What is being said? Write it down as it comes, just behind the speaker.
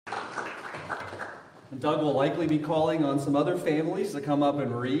Doug will likely be calling on some other families to come up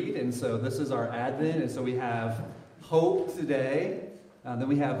and read, and so this is our Advent, and so we have hope today. Then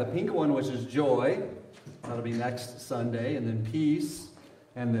we have the pink one, which is joy. That'll be next Sunday, and then peace,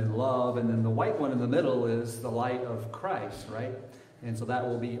 and then love, and then the white one in the middle is the light of Christ, right? And so that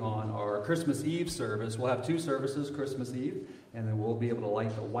will be on our Christmas Eve service. We'll have two services, Christmas Eve, and then we'll be able to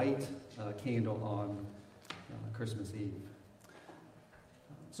light the white candle on Christmas Eve.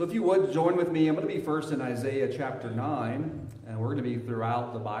 So if you would, join with me. I'm going to be first in Isaiah chapter 9, and we're going to be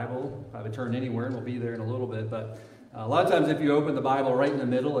throughout the Bible. If I would turn anywhere, and we'll be there in a little bit. But a lot of times if you open the Bible right in the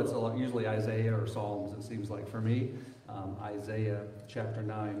middle, it's usually Isaiah or Psalms, it seems like for me. Isaiah chapter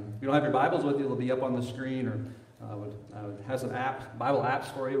 9. If you don't have your Bibles with you, it'll be up on the screen, or I would have some Bible apps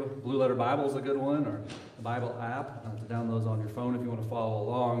for you. Blue Letter Bible is a good one, or the Bible app to download those on your phone if you want to follow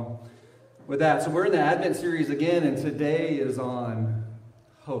along with that. So we're in the Advent series again, and today is on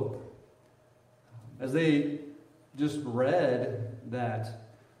hope. As they just read that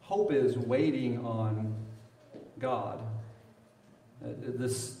hope is waiting on God.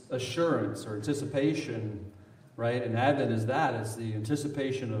 This assurance or anticipation, right? And Advent is that. It's the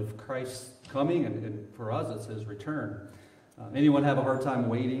anticipation of Christ's coming, and for us it's His return. Anyone have a hard time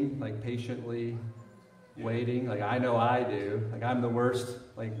waiting, like patiently waiting? Like I know I do. Like I'm the worst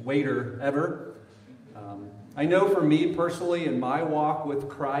waiter ever. I know for me personally in my walk with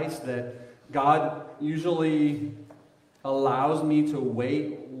Christ that God usually allows me to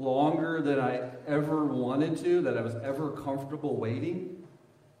wait longer than I ever wanted to, that I was ever comfortable waiting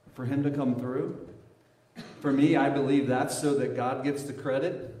for Him to come through. For me, I believe that's so that God gets the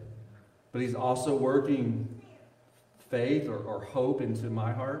credit, but He's also working faith or hope into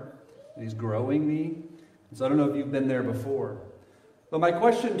my heart, and He's growing me. And so I don't know if you've been there before. But my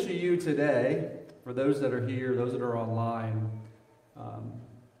question to you today, for those that are here, those that are online,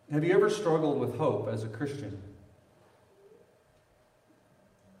 have you ever struggled with hope as a Christian?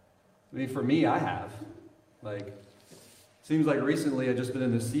 I mean, for me, I have. Seems like recently I've just been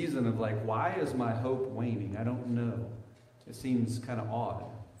in this season of why is my hope waning? I don't know. It seems kind of odd.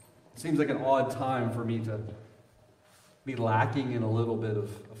 It seems like an odd time for me to be lacking in a little bit of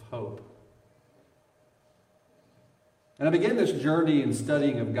hope. And I began this journey in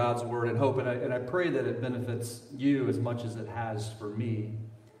studying of God's Word and hope, and I pray that it benefits you as much as it has for me.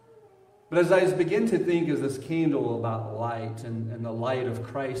 But as I begin to think as this candle about light and the light of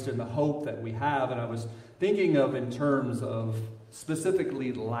Christ and the hope that we have, and I was thinking of in terms of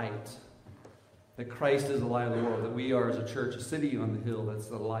specifically light, that Christ is the light of the world, that we are as a church, a city on the hill that's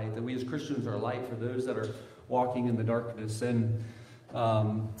the light, that we as Christians are light for those that are walking in the darkness. And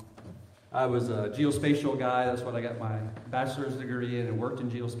I was a geospatial guy. That's what I got my bachelor's degree in, and worked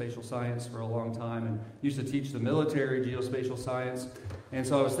in geospatial science for a long time, and used to teach the military geospatial science. And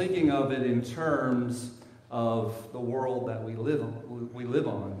so I was thinking of it in terms of the world that we live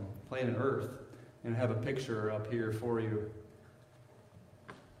on, planet Earth, and have a picture up here for you.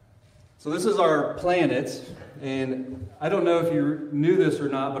 So this is our planet, and I don't know if you knew this or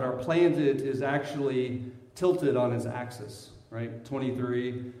not, but our planet is actually tilted on its axis, right?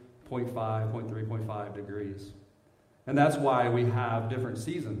 23.5 degrees. And that's why we have different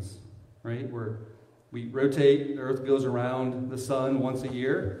seasons, right? We rotate, the Earth goes around the sun once a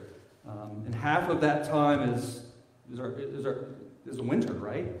year, and half of that time is the winter,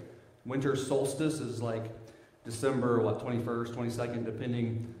 right? Winter solstice is December, 21st, 22nd,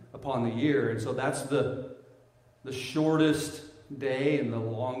 depending upon the year. And so that's the shortest day and the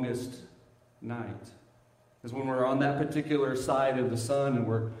longest night. Is when we're on that particular side of the sun, and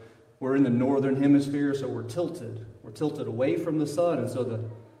we're in the northern hemisphere, so we're tilted. We're tilted away from the sun, and so the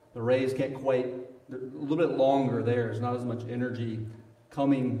rays can't quite, they're a little bit longer there. There's not as much energy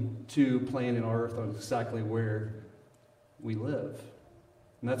coming to planet Earth on exactly where we live.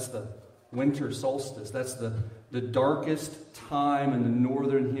 And that's the winter solstice. That's the darkest time in the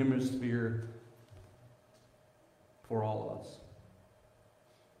northern hemisphere for all of us.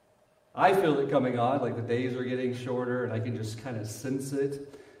 I feel it coming on, the days are getting shorter, and I can just kind of sense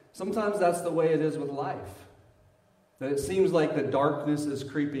it. Sometimes that's the way it is with life. That it seems like the darkness is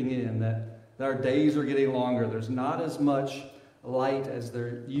creeping in, that our days are getting longer. There's not as much light as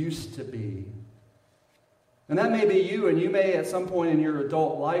there used to be. And that may be you, and you may at some point in your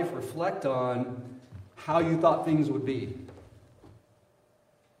adult life reflect on how you thought things would be. You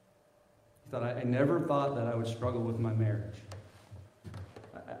thought, I never thought that I would struggle with my marriage.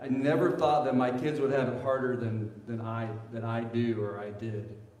 I never thought that my kids would have it harder than I do or I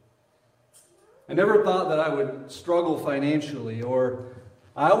did. I never thought that I would struggle financially, or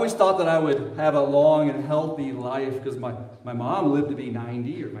I always thought that I would have a long and healthy life because my mom lived to be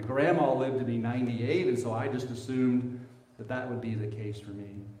 90 or my grandma lived to be 98, and so I just assumed that that would be the case for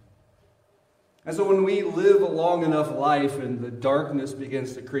me. And so when we live a long enough life and the darkness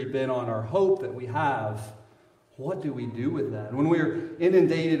begins to creep in on our hope that we have, what do we do with that? When we're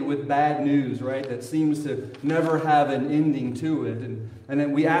inundated with bad news, right, that seems to never have an ending to it, and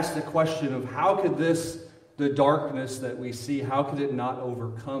then we ask the question of how could the darkness that we see, how could it not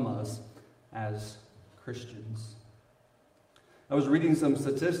overcome us as Christians? I was reading some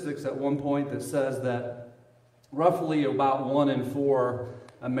statistics at one point that says that roughly about 1 in 4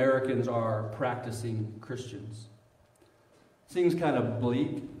 Americans are practicing Christians. Seems kind of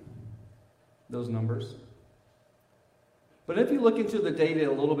bleak, those numbers. But if you look into the data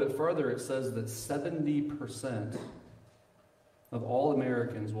a little bit further, it says that 70% of all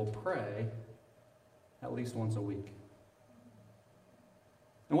Americans will pray at least once a week.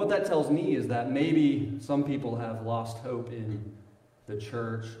 And what that tells me is that maybe some people have lost hope in the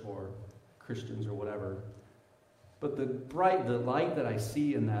church or Christians or whatever. But the light that I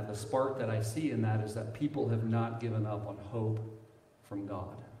see in that, the spark that I see in that is that people have not given up on hope from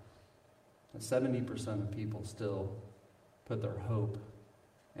God. And 70% of people still put their hope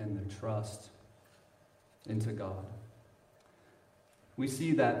and their trust into God. We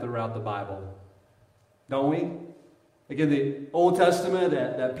see that throughout the Bible, don't we? Again, the Old Testament,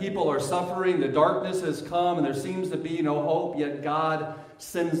 that people are suffering, the darkness has come, and there seems to be no hope, yet God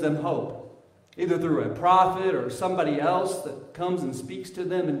sends them hope. Either through a prophet or somebody else that comes and speaks to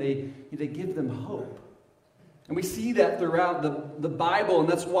them, and they give them hope. And we see that throughout the Bible, and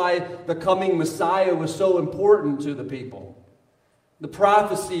that's why the coming Messiah was so important to the people. The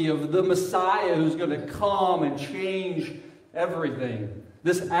prophecy of the Messiah who's going to come and change everything.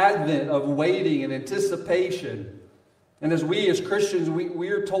 This advent of waiting and anticipation. And as Christians, we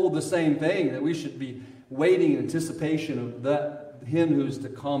are told the same thing, that we should be waiting in anticipation of Him who's to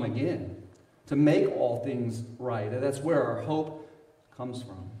come again, to make all things right. And that's where our hope comes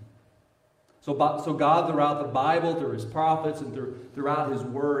from. So God, throughout the Bible, through His prophets, and throughout His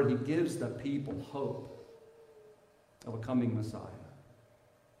Word, He gives the people hope of a coming Messiah.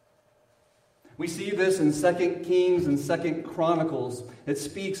 We see this in 2 Kings and 2 Chronicles. It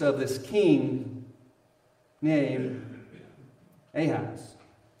speaks of this king named Ahaz.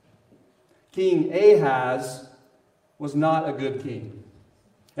 King Ahaz was not a good king.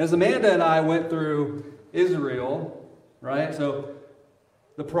 As Amanda and I went through Israel, right? So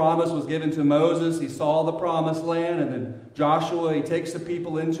the promise was given to Moses. He saw the promised land. And then Joshua, he takes the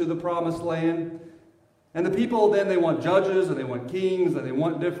people into the promised land. And the people then, they want judges, and they want kings, and they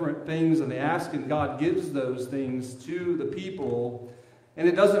want different things, and they ask, and God gives those things to the people, and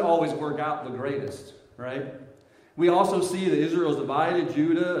it doesn't always work out the greatest, right? We also see that Israel's divided,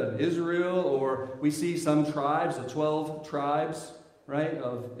 Judah and Israel, or we see some tribes, the 12 tribes, right,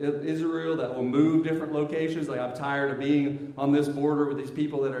 of Israel that will move different locations. Like, I'm tired of being on this border with these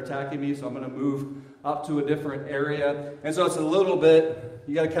people that are attacking me, so I'm going to move up to a different area. And so it's a little bit,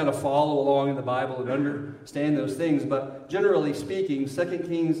 you got to kind of follow along in the Bible and understand those things. But generally speaking, 2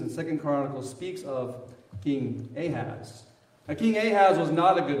 Kings and 2 Chronicles speaks of King Ahaz. Now, King Ahaz was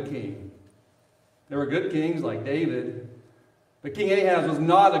not a good king. There were good kings like David, but King Ahaz was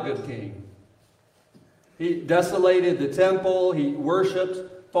not a good king. He desolated the temple. He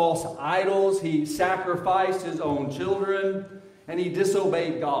worshipped false idols. He sacrificed his own children, and he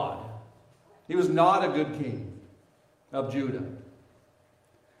disobeyed God. He was not a good king of Judah.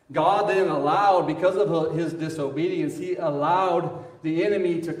 God then allowed, because of his disobedience, He allowed the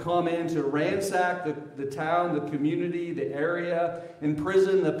enemy to come in to ransack the town, the community, the area,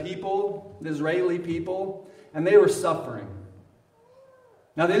 imprison the people, the Israeli people, and they were suffering.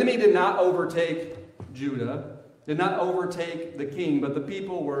 Now, the enemy did not overtake Judah, did not overtake the king, but the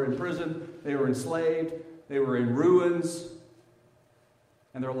people were in prison, they were enslaved, they were in ruins,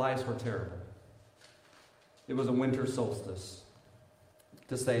 and their lives were terrible. It was a winter solstice,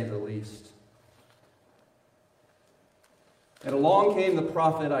 to say the least. And along came the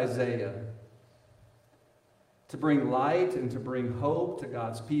prophet Isaiah to bring light and to bring hope to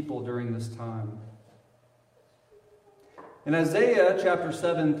God's people during this time. And Isaiah chapter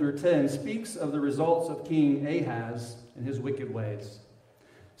 7 through 10 speaks of the results of King Ahaz and his wicked ways.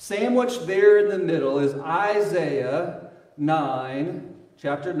 Sandwiched there in the middle is Isaiah 9,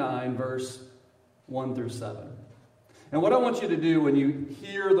 chapter 9, verse 1 through 7. And what I want you to do when you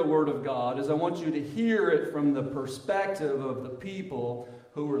hear the Word of God is I want you to hear it from the perspective of the people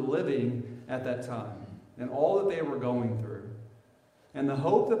who were living at that time and all that they were going through and the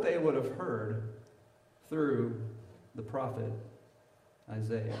hope that they would have heard through the prophet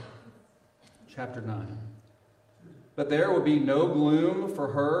Isaiah chapter 9. But there will be no gloom for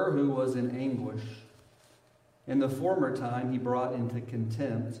her who was in anguish. In the former time he brought into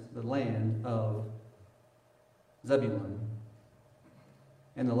contempt the land of Zebulun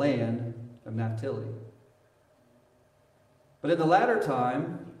and the land of Naphtali. But in the latter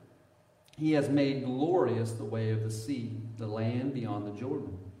time he has made glorious the way of the sea, the land beyond the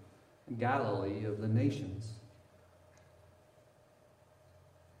Jordan, Galilee of the nations.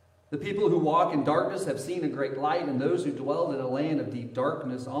 The people who walk in darkness have seen a great light, and those who dwell in a land of deep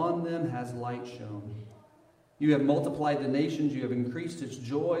darkness, on them has light shone. You have multiplied the nations, you have increased its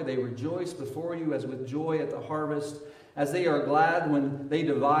joy. They rejoice before you as with joy at the harvest, as they are glad when they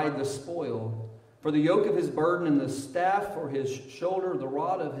divide the spoil. For the yoke of his burden and the staff for his shoulder, the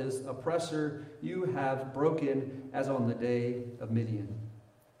rod of his oppressor, you have broken as on the day of Midian.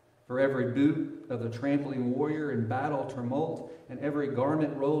 For every boot of the trampling warrior in battle tumult, and every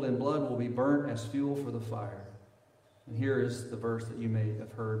garment rolled in blood will be burnt as fuel for the fire. And here is the verse that you may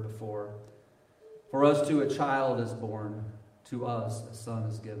have heard before. For us too a child is born, to us a son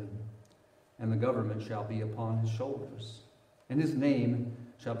is given, and the government shall be upon his shoulders. And his name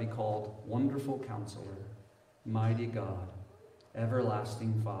shall be called Wonderful Counselor, Mighty God,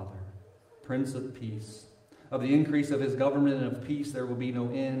 Everlasting Father, Prince of Peace. Of the increase of his government and of peace there will be no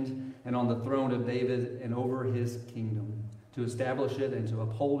end, and on the throne of David and over his kingdom, to establish it and to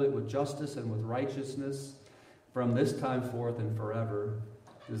uphold it with justice and with righteousness from this time forth and forever.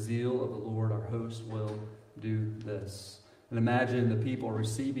 The zeal of the Lord our host will do this. And imagine the people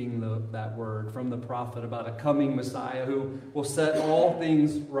receiving that word from the prophet about a coming Messiah who will set all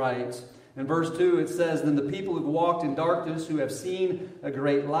things right. In verse 2 it says, Then the people who walked in darkness, who have seen a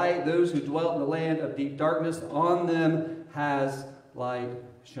great light, those who dwelt in the land of deep darkness, on them has light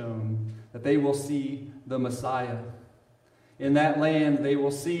shone. That they will see the Messiah. In that land they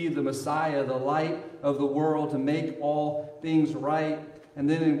will see the Messiah, the light of the world, to make all things right. And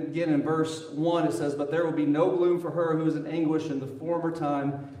then again in verse 1 it says, But there will be no gloom for her who is in anguish. In the former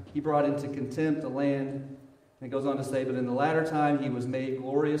time he brought into contempt the land. And it goes on to say, But in the latter time he was made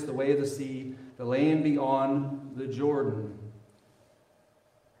glorious the way of the sea, the land beyond the Jordan.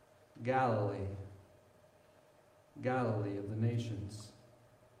 Galilee. Galilee of the nations.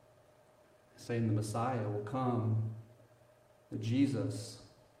 Saying the Messiah will come. That Jesus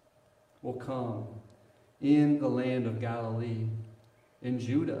will come in the land of Galilee. In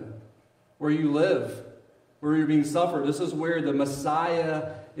Judah, where you live, where you're being suffered. This is where the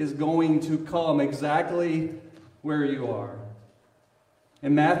Messiah is going to come, exactly where you are.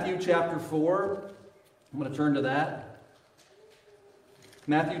 In Matthew chapter 4, I'm going to turn to that.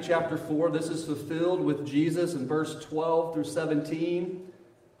 Matthew chapter 4, this is fulfilled with Jesus in verse 12 through 17.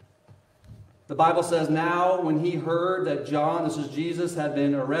 The Bible says, Now when he heard that John, this is Jesus, had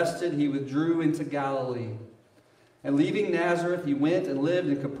been arrested, he withdrew into Galilee. And leaving Nazareth, he went and lived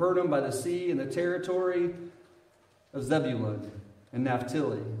in Capernaum by the sea in the territory of Zebulun and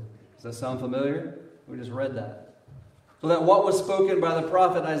Naphtali. Does that sound familiar? We just read that. So that what was spoken by the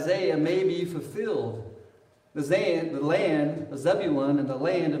prophet Isaiah may be fulfilled. The land of Zebulun and the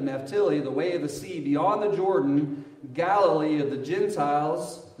land of Naphtali, the way of the sea beyond the Jordan, Galilee of the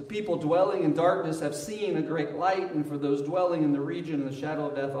Gentiles, the people dwelling in darkness have seen a great light, and for those dwelling in the region of the shadow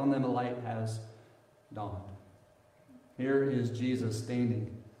of death, on them a light has dawned. Here is Jesus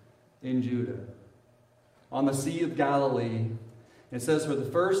standing in Judah on the Sea of Galilee. It says, For the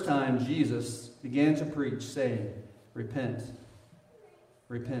first time Jesus began to preach, saying, Repent,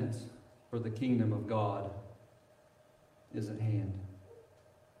 repent, for the kingdom of God is at hand.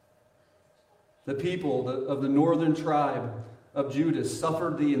 The people of the northern tribe of Judah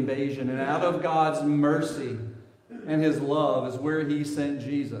suffered the invasion, and out of God's mercy and his love is where he sent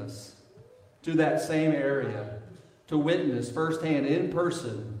Jesus to that same area, to witness firsthand, in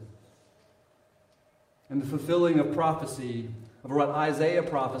person, and the fulfilling of prophecy of what Isaiah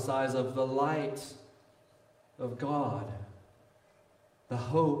prophesies of the light of God, the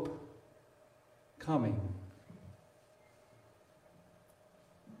hope coming.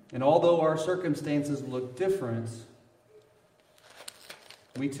 And although our circumstances look different,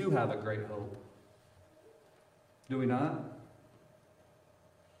 we too have a great hope. Do we not?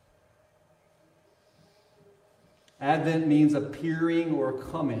 Advent means appearing or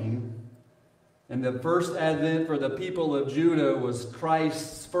coming. And the first Advent for the people of Judah was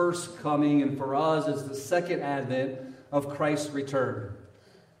Christ's first coming, and for us it's the second Advent of Christ's return.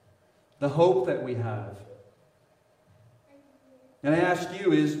 The hope that we have. And I ask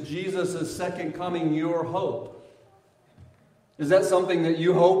you, is Jesus' second coming your hope? Is that something that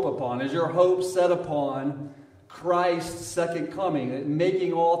you hope upon? Is your hope set upon Christ's second coming,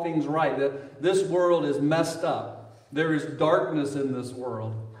 making all things right. That this world is messed up. There is darkness in this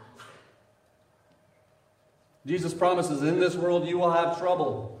world. Jesus promises, in this world you will have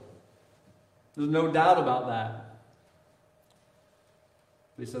trouble. There's no doubt about that.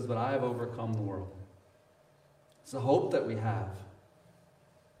 But he says, but I have overcome the world. It's the hope that we have.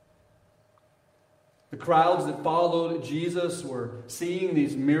 The crowds that followed Jesus were seeing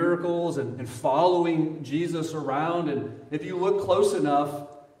these miracles and following Jesus around. And if you look close enough,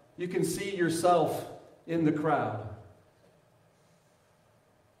 you can see yourself in the crowd.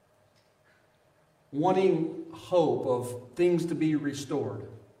 Wanting hope of things to be restored.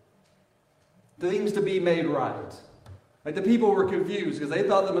 Things to be made right. Like the people were confused because they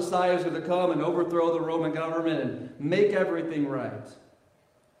thought the Messiah was going to come and overthrow the Roman government and make everything right.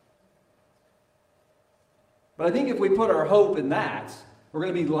 But I think if we put our hope in that, we're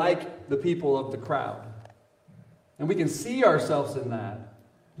going to be like the people of the crowd. And we can see ourselves in that.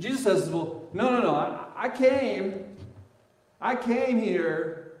 Jesus says, well, no, I came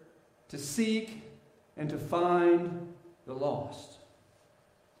here to seek and to find the lost.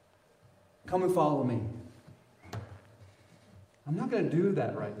 Come and follow me. I'm not going to do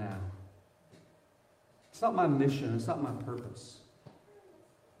that right now. It's not my mission. It's not my purpose.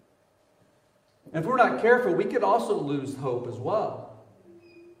 And if we're not careful, we could also lose hope as well.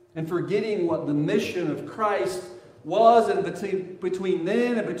 And forgetting what the mission of Christ was, and between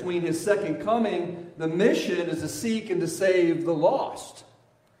then and between his second coming, the mission is to seek and to save the lost.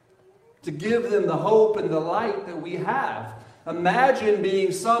 To give them the hope and the light that we have. Imagine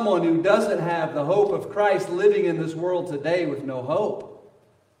being someone who doesn't have the hope of Christ living in this world today with no hope.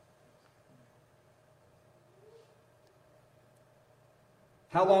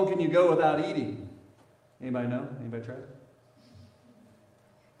 How long can you go without eating? Anybody know? Anybody try?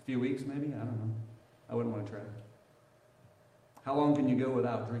 A few weeks maybe? I don't know. I wouldn't want to try. How long can you go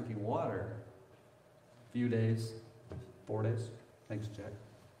without drinking water? A few days? 4 days? Thanks, Jack.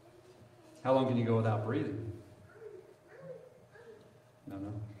 How long can you go without breathing? No.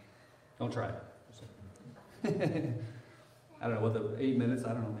 Don't try it. I don't know, what 8 minutes? I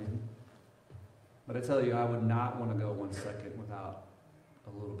don't know, maybe. But I tell you, I would not want to go 1 second without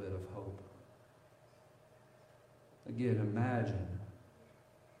a little bit of hope. Again, imagine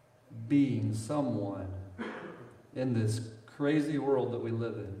being someone in this crazy world that we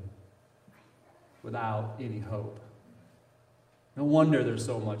live in without any hope. No wonder there's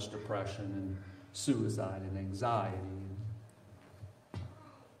so much depression and suicide and anxiety.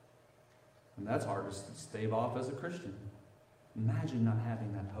 And that's hard to stave off as a Christian. Imagine not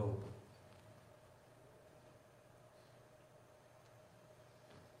having that hope.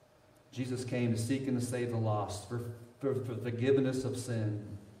 Jesus came to seek and to save the lost, for forgiveness of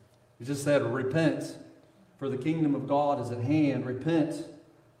sin. He just said, repent, for the kingdom of God is at hand. Repent.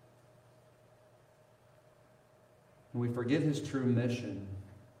 And we forget his true mission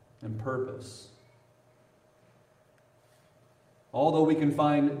and purpose. Although we can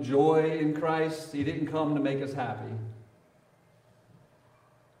find joy in Christ, he didn't come to make us happy.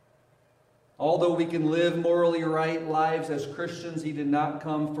 Although we can live morally right lives as Christians, he did not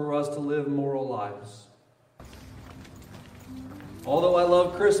come for us to live moral lives. Although I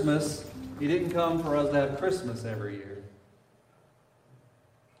love Christmas, he didn't come for us to have Christmas every year.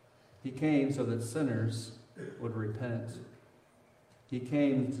 He came so that sinners would repent. He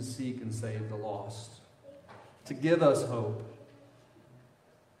came to seek and save the lost, to give us hope.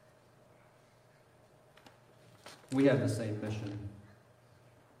 We have the same mission.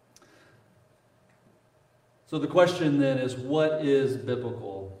 So the question then is, what is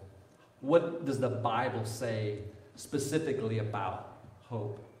biblical? What does the Bible say specifically about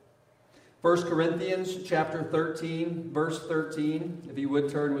hope? 1 Corinthians chapter 13, verse 13. If you would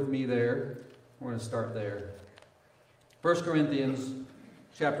turn with me there. We're going to start there. 1 Corinthians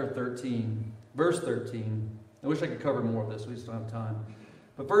chapter 13, verse 13. I wish I could cover more of this. We just don't have time.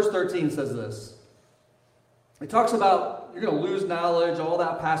 But verse 13 says this. It talks about you're going to lose knowledge, all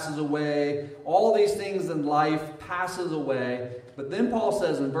that passes away, all these things in life passes away. But then Paul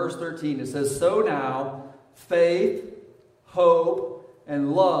says in verse 13, it says, so now faith, hope,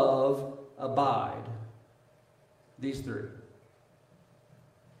 and love abide. These three.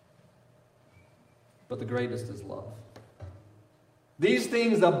 But the greatest is love. These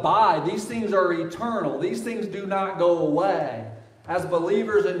things abide. These things are eternal. These things do not go away. As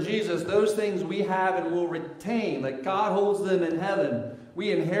believers in Jesus, those things we have and will retain. Like God holds them in heaven.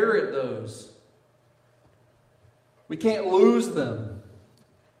 We inherit those. We can't lose them.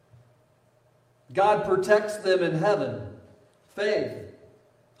 God protects them in heaven. Faith,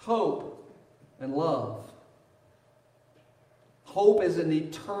 hope, and love. Hope is an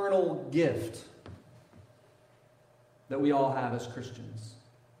eternal gift that we all have as Christians.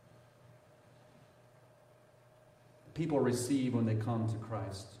 People receive when they come to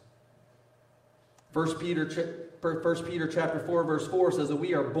Christ. 1 Peter chapter 4, verse 4 says that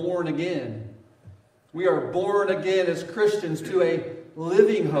we are born again. We are born again as Christians to a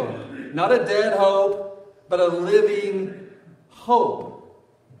living hope. Not a dead hope, but a living hope.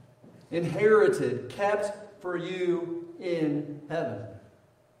 Inherited, kept for you in heaven.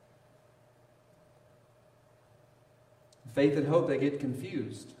 Faith and hope, they get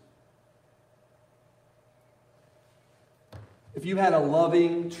confused. If you had a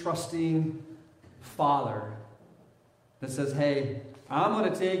loving, trusting father that says, hey, I'm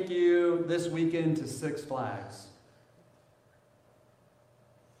going to take you this weekend to Six Flags.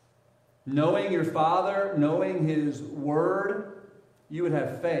 Knowing your father, knowing his word, you would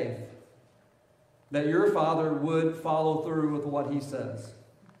have faith that your father would follow through with what he says.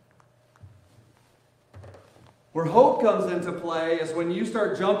 Where hope comes into play is when you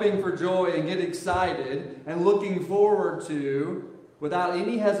start jumping for joy and get excited and looking forward to, without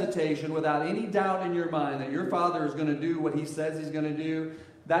any hesitation, without any doubt in your mind that your father is going to do what he says he's going to do.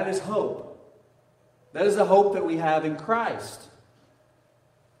 That is hope. That is the hope that we have in Christ.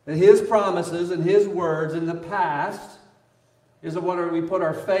 That his promises and his words in the past is what we put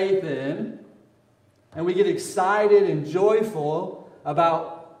our faith in. And we get excited and joyful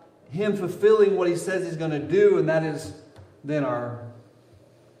about him fulfilling what he says he's going to do, and that is then our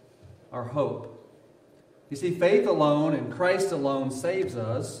hope. You see, faith alone and Christ alone saves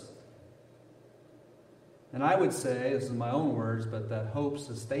us. And I would say, this is my own words, but that hope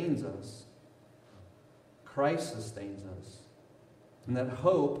sustains us. Christ sustains us. And that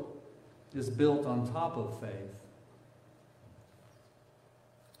hope is built on top of faith.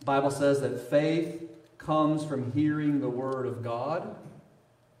 The Bible says that faith comes from hearing the Word of God.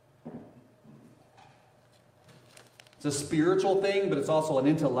 It's a spiritual thing, but it's also an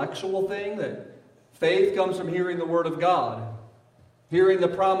intellectual thing. That faith comes from hearing the Word of God, hearing the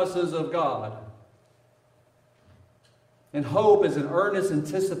promises of God. And hope is an earnest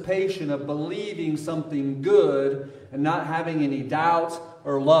anticipation of believing something good and not having any doubt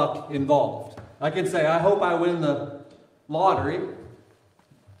or luck involved. I can say, I hope I win the lottery,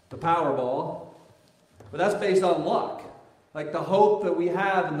 the Powerball, but that's based on luck. Like the hope that we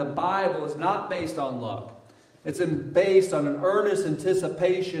have in the Bible is not based on luck. It's based on an earnest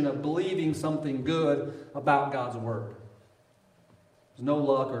anticipation of believing something good about God's Word. There's no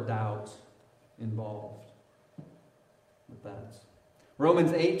luck or doubt involved with that.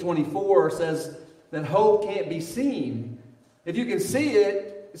 Romans 8:24 says that hope can't be seen. If you can see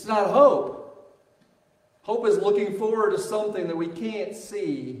it, it's not hope. Hope is looking forward to something that we can't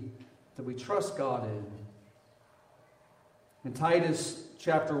see, that we trust God in. In Titus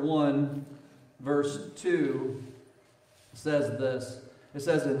chapter 1, verse 2 says this. It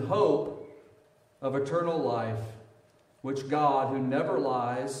says, in hope of eternal life, which God, who never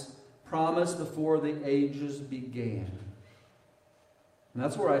lies, promised before the ages began. And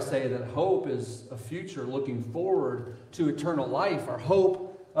that's where I say that hope is a future looking forward to eternal life, our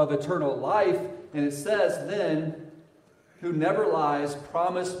hope of eternal life. And it says then, who never lies,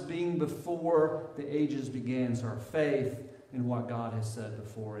 promised being before the ages began. So our faith in what God has said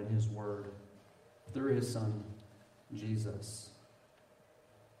before in His Word, through His Son, Jesus.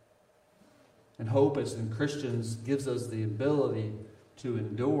 And hope as in Christians gives us the ability to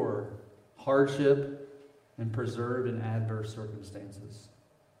endure hardship and persevere in adverse circumstances.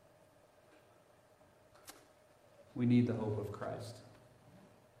 We need the hope of Christ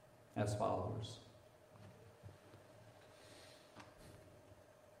as followers.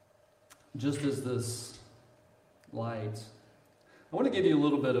 Just as this light, I want to give you a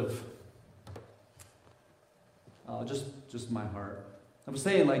little bit of just my heart. I was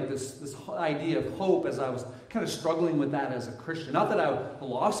saying like this idea of hope as I was kind of struggling with that as a Christian. Not that I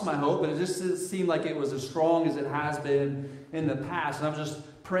lost my hope, but it just seemed like it was as strong as it has been in the past. And I was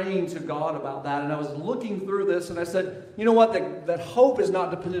just praying to God about that. And I was looking through this and I said, you know what? That hope is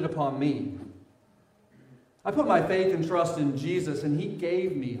not dependent upon me. I put my faith and trust in Jesus and He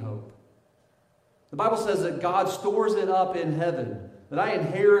gave me hope. The Bible says that God stores it up in heaven, that I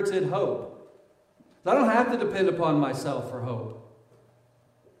inherited hope. I don't have to depend upon myself for hope.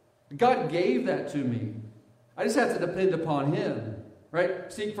 God gave that to me. I just have to depend upon Him,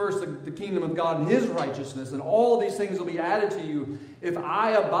 right? Seek first the kingdom of God and His righteousness, and all these things will be added to you. If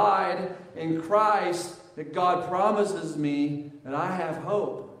I abide in Christ, that God promises me that I have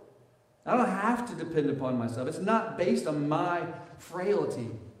hope. I don't have to depend upon myself. It's not based on my frailty,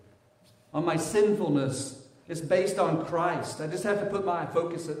 on my sinfulness. It's based on Christ. I just have to put my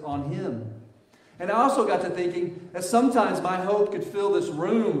focus on Him. And I also got to thinking that sometimes my hope could fill this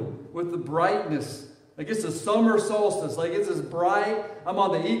room with the brightness. Like it's a summer solstice. Like it's as bright. I'm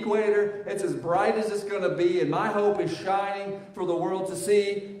on the equator. It's as bright as it's going to be. And my hope is shining for the world to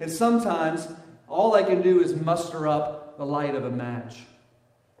see. And sometimes all I can do is muster up the light of a match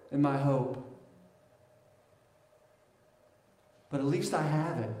in my hope. But at least I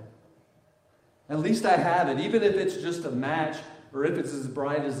have it. At least I have it. Even if it's just a match or if it's as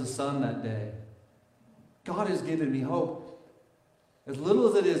bright as the sun that day. God has given me hope. As little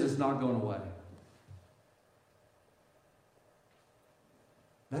as it is, it's not going away.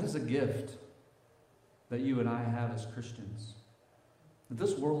 That is a gift that you and I have as Christians that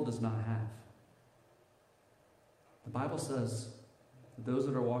this world does not have. The Bible says that those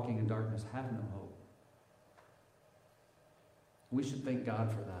that are walking in darkness have no hope. We should thank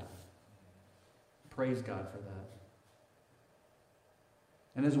God for that. Praise God for that.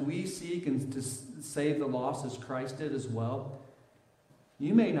 And as we seek and to save the lost as Christ did as well,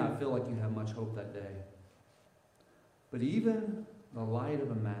 you may not feel like you have much hope that day. But even the light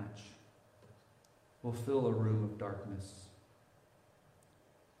of a match will fill a room of darkness.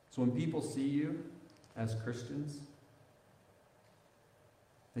 So when people see you as Christians,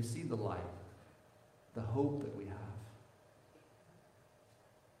 they see the light, the hope that we have.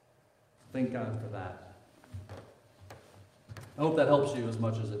 Thank God for that. I hope that helps you as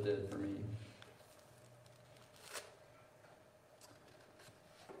much as it did for me.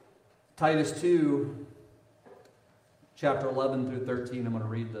 Titus 2, chapter 11 through 13, I'm going to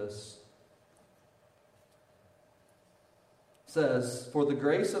read this. It says, "For the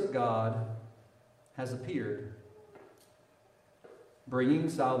grace of God has appeared, bringing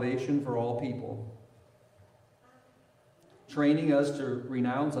salvation for all people, training us to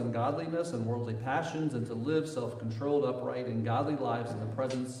renounce ungodliness and worldly passions and to live self-controlled, upright, and godly lives in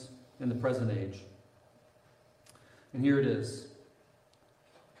the present age." And here it is.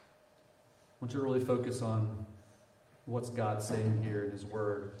 I want you to really focus on what's God saying here in His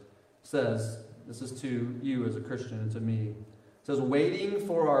Word. It says, this is to you as a Christian and to me. It says, "Waiting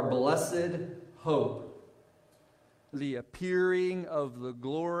for our blessed hope, the appearing of the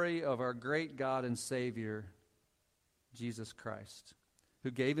glory of our great God and Savior, Jesus Christ,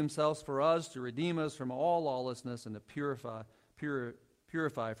 who gave Himself for us to redeem us from all lawlessness and to purify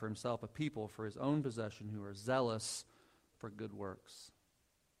for Himself a people for His own possession who are zealous for good works."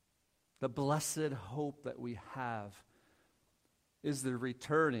 The blessed hope that we have is the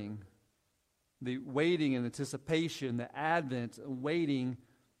returning, the waiting and anticipation, the advent, waiting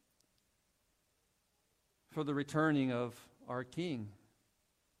for the returning of our King,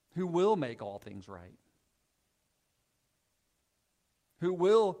 who will make all things right, who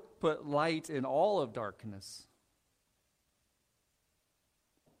will put light in all of darkness.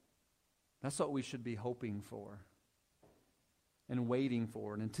 That's what we should be hoping for and waiting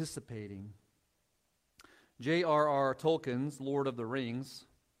for and anticipating. J.R.R. Tolkien's Lord of the Rings,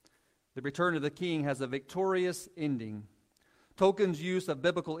 the return of the king has a victorious ending. Tolkien's use of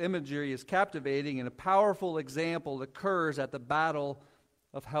biblical imagery is captivating, and a powerful example occurs at the Battle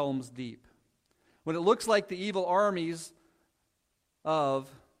of Helm's Deep. When it looks like the evil armies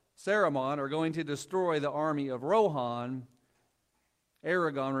of Saruman are going to destroy the army of Rohan,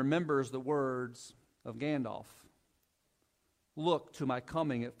 Aragorn remembers the words of Gandalf. "Look to my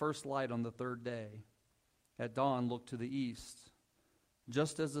coming at first light on the third day. At dawn look to the east.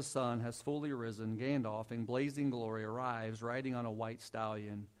 Just as the sun has fully risen, Gandalf in blazing glory arrives riding on a white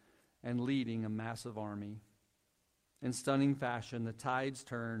stallion and leading a massive army. In stunning fashion, the tides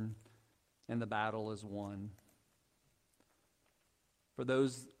turn and the battle is won." For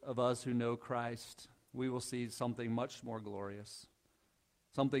those of us who know Christ, we will see something much more glorious,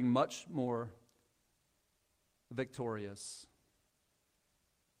 something much more victorious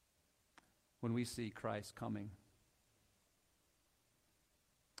when we see Christ coming.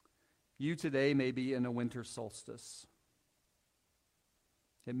 You today may be in a winter solstice.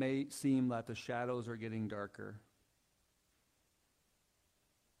 It may seem that the shadows are getting darker,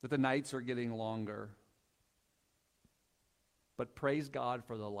 that the nights are getting longer. But praise God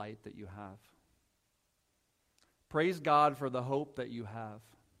for the light that you have. Praise God for the hope that you have.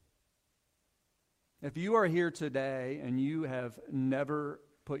 If you are here today and you have never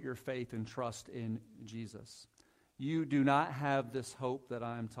put your faith and trust in Jesus, you do not have this hope that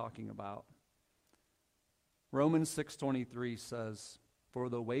I am talking about. Romans 6:23 says, "For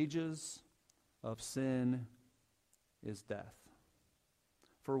the wages of sin is death."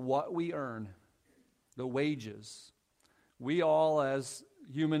 For what we earn, the wages, we all as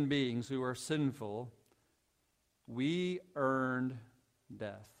human beings who are sinful We earned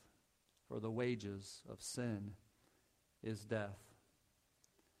death, for the wages of sin is death.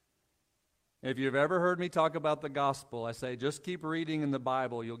 If you've ever heard me talk about the gospel, I say just keep reading in the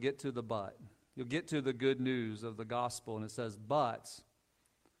Bible. You'll get to the but. You'll get to the good news of the gospel. And it says, but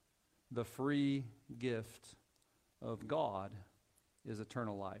the free gift of God is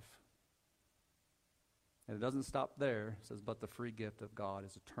eternal life. And it doesn't stop there. It says, but the free gift of God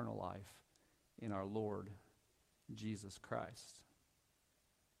is eternal life in our Lord Jesus Christ.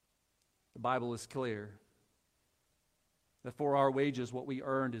 The Bible is clear that for our wages, what we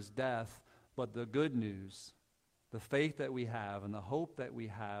earned is death. But the good news, the faith that we have and the hope that we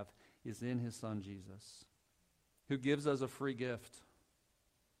have is in his Son Jesus, who gives us a free gift,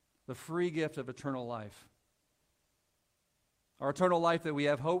 the free gift of eternal life. Our eternal life that we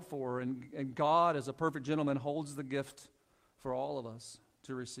have hope for, and God, as a perfect gentleman, holds the gift for all of us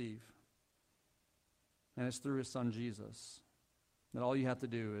to receive. And it's through his Son Jesus that all you have to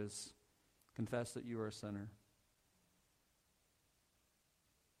do is confess that you are a sinner.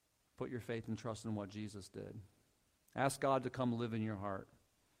 Put your faith and trust in what Jesus did. Ask God to come live in your heart,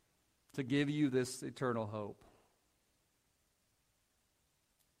 to give you this eternal hope.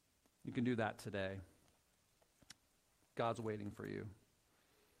 You can do that today. God's waiting for you.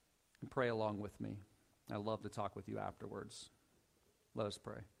 And pray along with me. I'd love to talk with you afterwards. Let us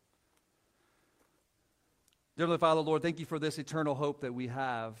pray. Dear Heavenly Father, Lord, thank you for this eternal hope that we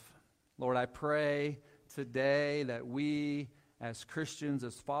have. Lord, I pray today that we, as Christians,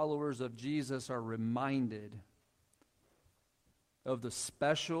 as followers of Jesus, are reminded of the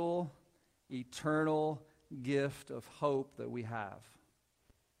special, eternal gift of hope that we have.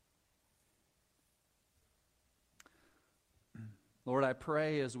 Lord, I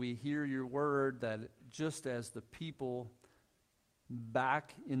pray as we hear your word that just as the people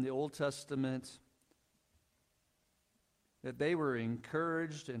back in the Old Testament, that they were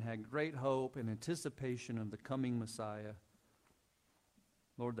encouraged and had great hope and anticipation of the coming Messiah,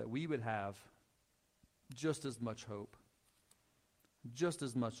 Lord, that we would have just as much hope, just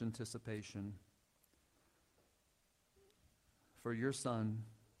as much anticipation for your Son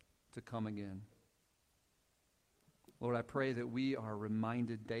to come again. Lord, I pray that we are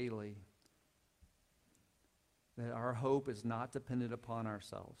reminded daily that our hope is not dependent upon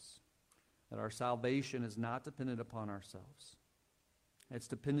ourselves, that our salvation is not dependent upon ourselves. It's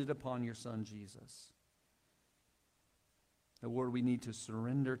dependent upon your Son, Jesus. That, Lord, we need to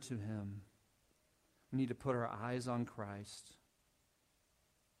surrender to him. We need to put our eyes on Christ.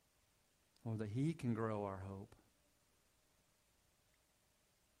 Lord, that he can grow our hope.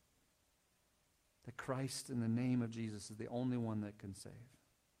 That Christ, in the name of Jesus, is the only one that can save.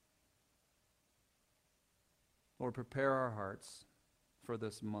 Lord, prepare our hearts for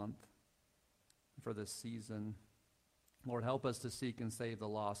this month, for this season. Lord, help us to seek and save the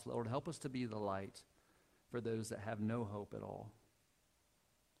lost. Lord, help us to be the light for those that have no hope at all.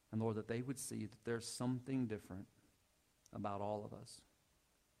 And Lord, that they would see that there's something different about all of us.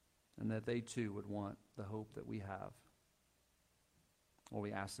 And that they too would want the hope that we have. Lord,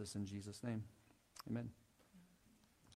 we ask this in Jesus' name. Amen.